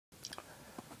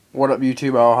What up,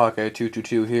 YouTube?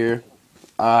 Hawkeye222 here.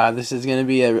 This is going to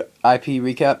be a IP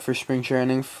recap for spring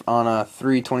training on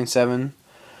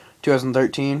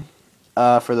 3/27/2013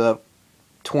 for the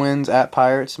Twins at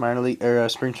Pirates minor league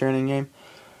spring training game.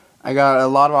 I got a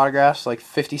lot of autographs, like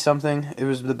 50 something. It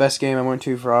was the best game I went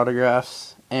to for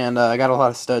autographs, and I got a lot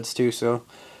of studs too. So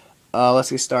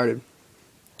let's get started.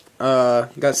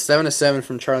 Got 7/7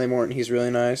 from Charlie Morton. He's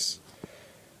really nice.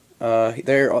 I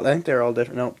think they're all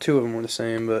different. No, two of them were the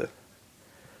same, but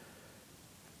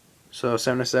so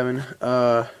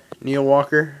 7/7. Neil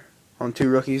Walker on 2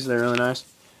 rookies. They're really nice.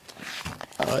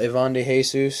 Ivan De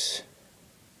Jesus,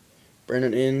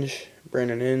 Brandon Inge,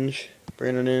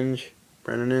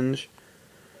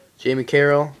 Jamie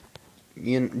Carroll,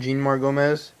 Jeanmar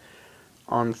Gomez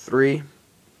on 3.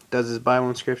 Does his Bible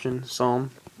inscription psalm.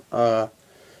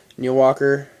 Neil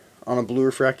Walker on a blue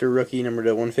refractor rookie, number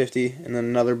to 150, and then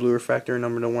another blue refractor,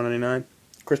 number to 199.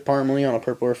 Chris Parmelee on a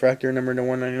purple refractor, number to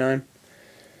 199.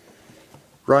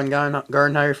 Ron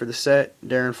Gardenhire for the set.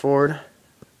 Darren Ford.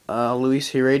 Luis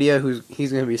Heredia,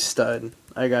 he's going to be a stud.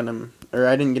 I got him, or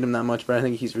I didn't get him that much, but I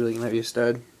think he's really going to be a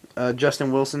stud.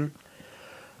 Justin Wilson.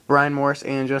 Brian Morris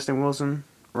and Justin Wilson.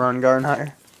 Ron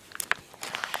Gardenhire.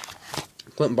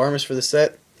 Clinton Barmas for the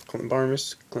set. Clinton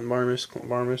Barmas.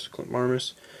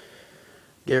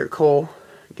 Garrett Cole,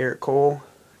 Jameson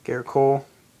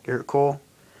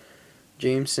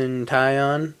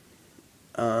Taillon,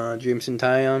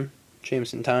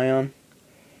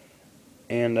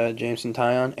 and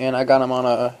I got him on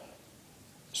a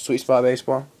Sweet Spot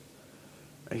Baseball.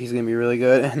 He's gonna be really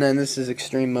good. And then this is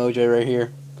Extreme MOJO right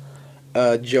here.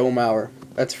 Joe Mauer.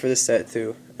 That's for the set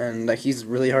too, and he's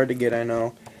really hard to get, I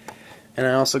know. And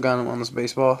I also got him on this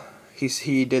baseball. He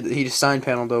just signed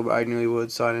panel though, but I knew he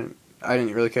would, so I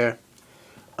didn't really care.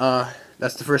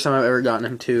 That's the first time I've ever gotten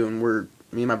him too, and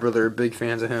me and my brother are big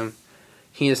fans of him.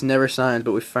 He just never signed,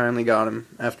 but we finally got him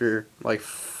after like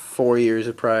 4 years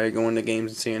of probably going to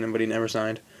games and seeing him, but he never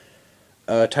signed.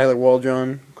 Tyler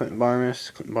Waldron, Clinton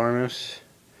Barmas,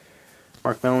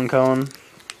 Mark Melanchon,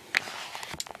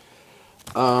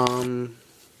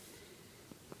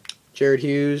 Jared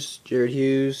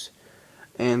Hughes,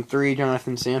 and 3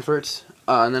 Jonathan Sanfords.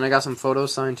 And then I got some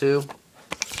photos signed too.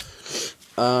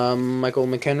 Michael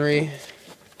McHenry,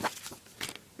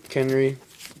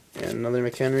 and another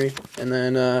McHenry, and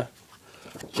then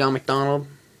John McDonald,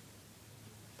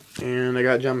 and I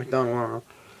got John McDonald on a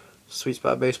Sweet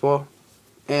Spot Baseball,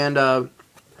 and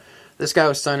this guy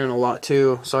was signing a lot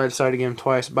too, so I decided to give him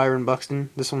twice. Byron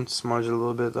Buxton. This one's smudged a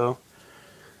little bit though,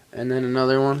 and then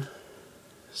another one.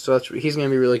 So he's gonna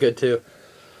be really good too.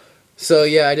 So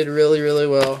yeah, I did really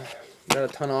well. Got a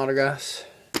ton of autographs,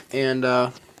 and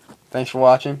thanks for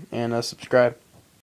watching, and subscribe.